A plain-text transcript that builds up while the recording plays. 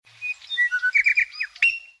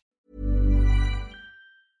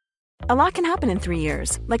A lot can happen in 3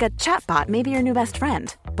 years, like a chatbot may be your new best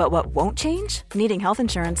friend. But what won't change? Needing health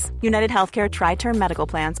insurance. United Healthcare Tri-Term Medical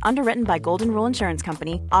Plans, underwritten by Golden Rule Insurance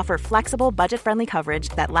Company, offer flexible, budget-friendly coverage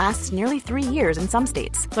that lasts nearly 3 years in some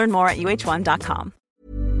states. Learn more at uh1.com.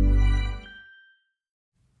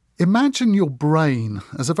 Imagine your brain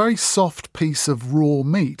as a very soft piece of raw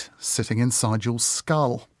meat sitting inside your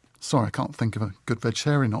skull. Sorry, I can't think of a good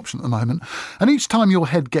vegetarian option at the moment. And each time your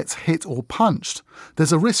head gets hit or punched,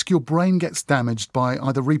 there's a risk your brain gets damaged by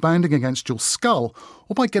either rebounding against your skull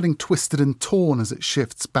or by getting twisted and torn as it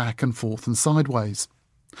shifts back and forth and sideways.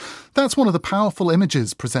 That's one of the powerful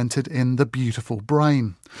images presented in The Beautiful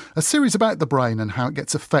Brain, a series about the brain and how it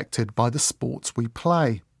gets affected by the sports we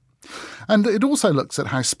play. And it also looks at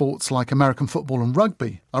how sports like American football and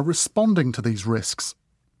rugby are responding to these risks.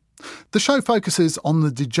 The show focuses on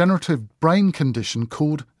the degenerative brain condition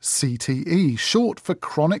called CTE, short for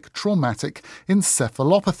chronic traumatic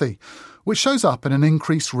encephalopathy, which shows up in an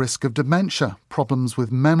increased risk of dementia, problems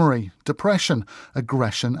with memory, depression,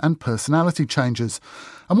 aggression and personality changes.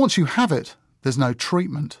 And once you have it, there's no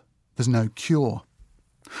treatment, there's no cure.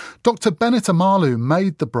 Dr Bennett Omalu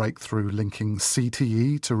made the breakthrough linking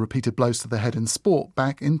CTE to repeated blows to the head in sport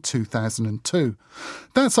back in 2002.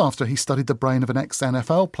 That's after he studied the brain of an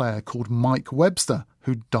ex-NFL player called Mike Webster,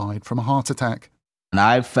 who died from a heart attack. And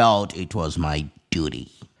I felt it was my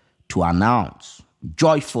duty to announce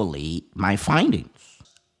joyfully my findings.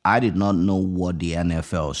 I did not know what the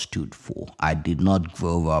NFL stood for. I did not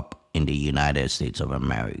grow up in the United States of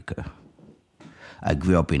America. I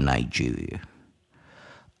grew up in Nigeria.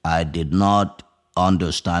 I did not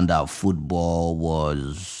understand that football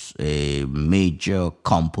was a major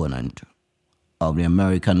component of the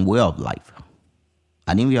American way of life.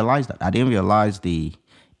 I didn't realize that. I didn't realize the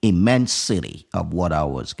immensity of what I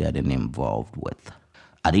was getting involved with.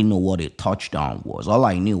 I didn't know what a touchdown was. All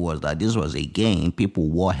I knew was that this was a game. People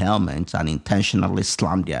wore helmets and intentionally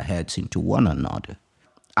slammed their heads into one another.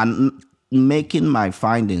 And making my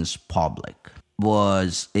findings public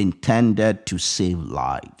was intended to save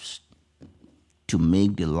lives, to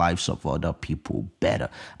make the lives of other people better,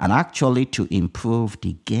 and actually to improve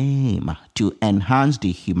the game, to enhance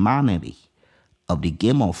the humanity of the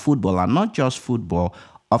game of football, and not just football,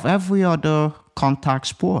 of every other contact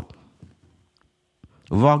sport.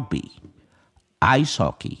 Rugby, ice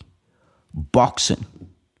hockey, boxing,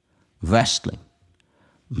 wrestling,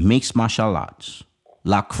 mixed martial arts,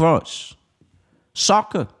 lacrosse,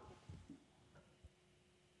 soccer.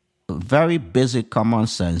 Very basic common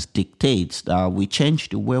sense dictates that we change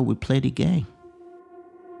the way we play the game.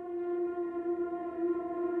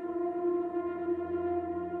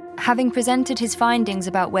 Having presented his findings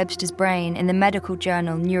about Webster's brain in the medical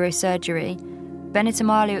journal Neurosurgery, Bennett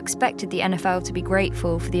Omalu expected the NFL to be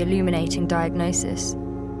grateful for the illuminating diagnosis.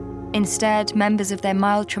 Instead, members of their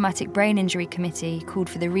mild traumatic brain injury committee called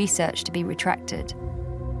for the research to be retracted.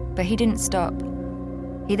 But he didn't stop.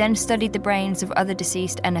 He then studied the brains of other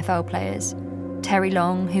deceased NFL players, Terry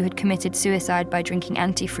Long, who had committed suicide by drinking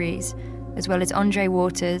antifreeze, as well as Andre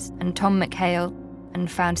Waters and Tom McHale, and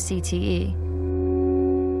found CTE.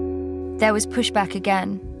 There was pushback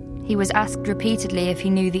again. He was asked repeatedly if he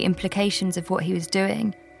knew the implications of what he was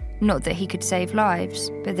doing, not that he could save lives,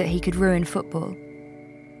 but that he could ruin football.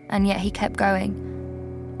 And yet he kept going.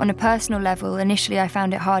 On a personal level, initially I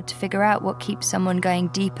found it hard to figure out what keeps someone going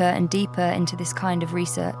deeper and deeper into this kind of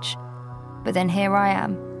research. But then here I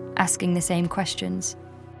am, asking the same questions.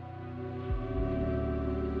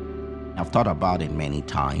 I've thought about it many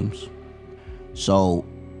times. So,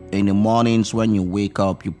 in the mornings when you wake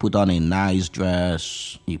up, you put on a nice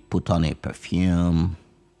dress, you put on a perfume,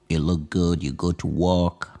 you look good, you go to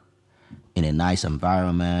work in a nice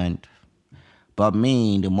environment. But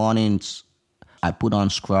me, in the mornings, I put on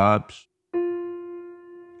scrubs.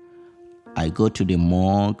 I go to the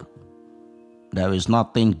morgue. There is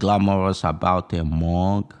nothing glamorous about a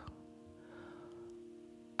morgue.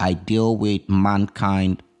 I deal with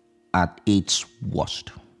mankind at its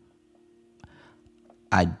worst.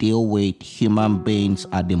 I deal with human beings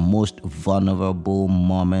at the most vulnerable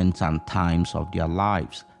moments and times of their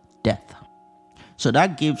lives, death. So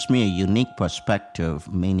that gives me a unique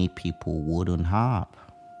perspective many people wouldn't have.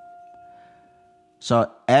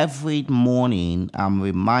 So every morning, I'm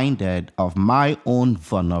reminded of my own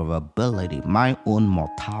vulnerability, my own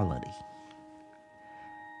mortality.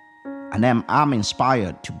 And then I'm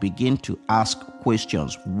inspired to begin to ask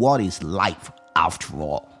questions. What is life after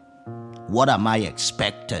all? What am I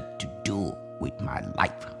expected to do with my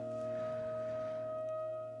life?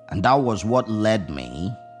 And that was what led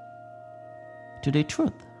me to the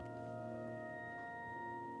truth.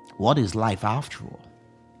 What is life after all?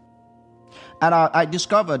 And I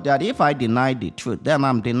discovered that if I deny the truth, then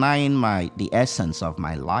I'm denying the essence of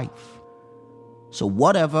my life. So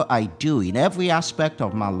whatever I do in every aspect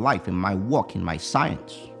of my life, in my work, in my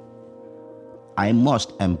science, I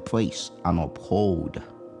must embrace and uphold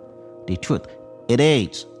the truth. It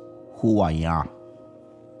is who I am.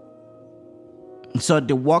 So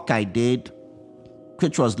the work I did,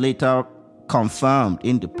 which was later confirmed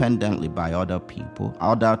independently by other people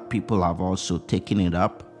have also taken it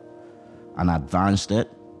up and advanced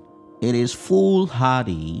it. It is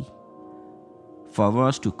foolhardy for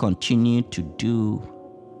us to continue to do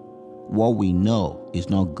what we know is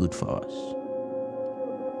not good for us.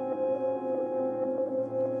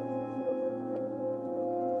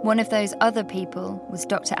 One of those other people was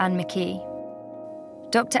Dr. Ann McKee.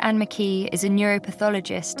 Dr. Ann McKee is a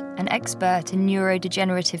neuropathologist and expert in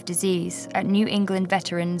neurodegenerative disease at New England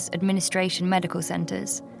Veterans Administration Medical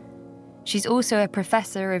Centers. She's also a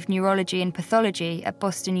professor of neurology and pathology at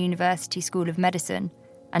Boston University School of Medicine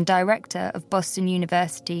and director of Boston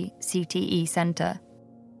University CTE Center.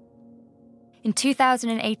 In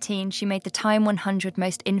 2018, she made the Time 100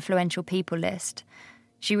 Most Influential People list.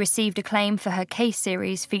 She received acclaim for her case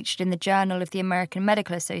series featured in the Journal of the American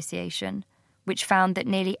Medical Association, which found that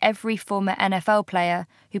nearly every former NFL player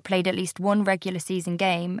who played at least one regular season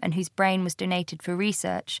game and whose brain was donated for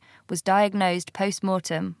research was diagnosed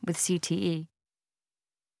post-mortem with CTE.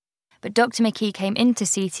 But Dr. McKee came into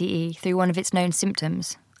CTE through one of its known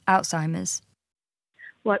symptoms, Alzheimer's.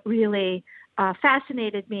 What really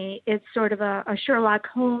fascinated me is sort of a Sherlock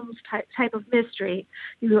Holmes type of mystery.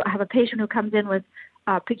 You have a patient who comes in with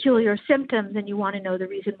peculiar symptoms and you want to know the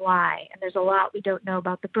reason why. And there's a lot we don't know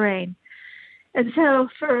about the brain. And so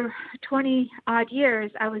for 20-odd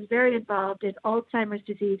years, I was very involved in Alzheimer's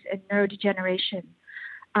disease and neurodegeneration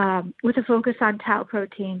with a focus on tau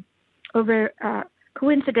protein.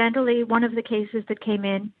 Coincidentally, one of the cases that came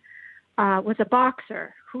in was a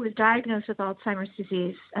boxer who was diagnosed with Alzheimer's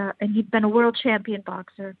disease, and he'd been a world champion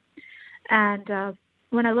boxer. And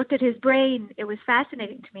when I looked at his brain, it was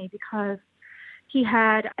fascinating to me because he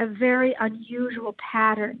had a very unusual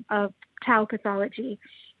pattern of tau pathology,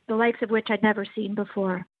 the likes of which I'd never seen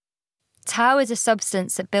before. Tau is a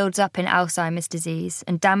substance that builds up in Alzheimer's disease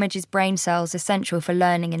and damages brain cells essential for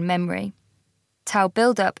learning and memory. Tau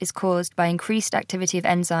buildup is caused by increased activity of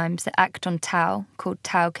enzymes that act on tau, called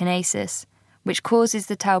tau kinases, which causes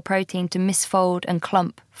the tau protein to misfold and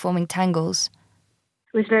clump, forming tangles.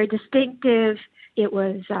 It was very distinctive. It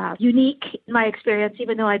was unique in my experience,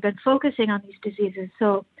 even though I'd been focusing on these diseases.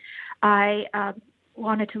 So I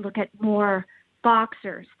wanted to look at more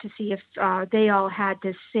boxers to see if they all had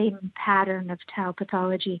this same pattern of tau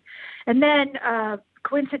pathology. And then,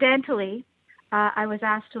 coincidentally, I was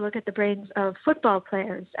asked to look at the brains of football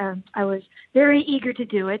players. And I was very eager to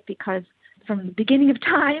do it because from the beginning of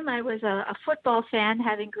time, I was a football fan,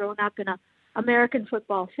 having grown up in an American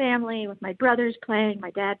football family with my brothers playing,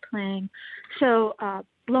 my dad playing. So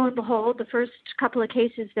lo and behold, the first couple of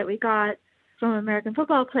cases that we got from American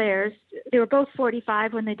football players, they were both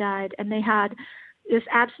 45 when they died, and they had this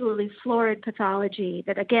absolutely florid pathology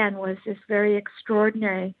that, again, was this very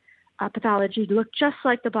extraordinary pathology. It looked just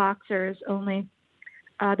like the boxers, only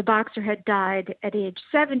the boxer had died at age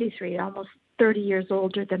 73, almost 30 years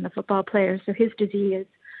older than the football player, so his disease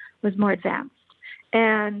was more advanced.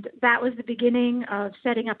 And that was the beginning of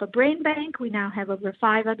setting up a brain bank. We now have over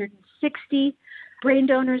 560 brain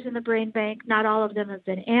donors in the brain bank. Not all of them have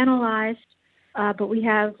been analyzed, but we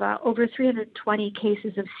have over 320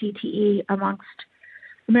 cases of CTE amongst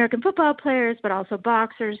American football players, but also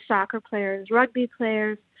boxers, soccer players, rugby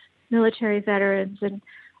players, military veterans, and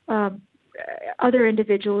other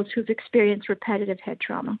individuals who've experienced repetitive head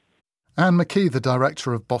trauma. Ann McKee, the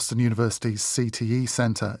director of Boston University's CTE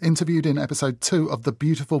Center, interviewed in episode 2 of The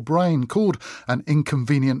Beautiful Brain, called An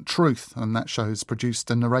Inconvenient Truth, and that show's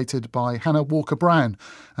produced and narrated by Hannah Walker-Brown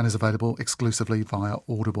and is available exclusively via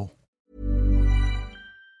Audible.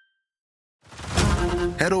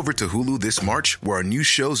 Head over to Hulu this March, where our new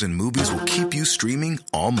shows and movies will keep you streaming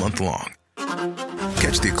all month long.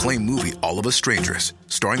 Catch the acclaimed movie All of Us Strangers,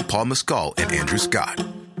 starring Paul Mescal and Andrew Scott.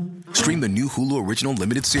 Stream the new Hulu original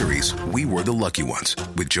limited series We Were the Lucky Ones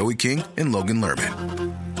with Joey King and Logan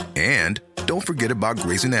Lerman. And don't forget about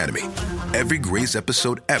Grey's Anatomy. Every Grey's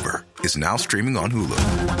episode ever is now streaming on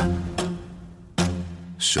Hulu.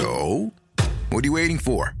 So, what are you waiting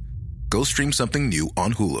for? Go stream something new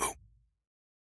on Hulu.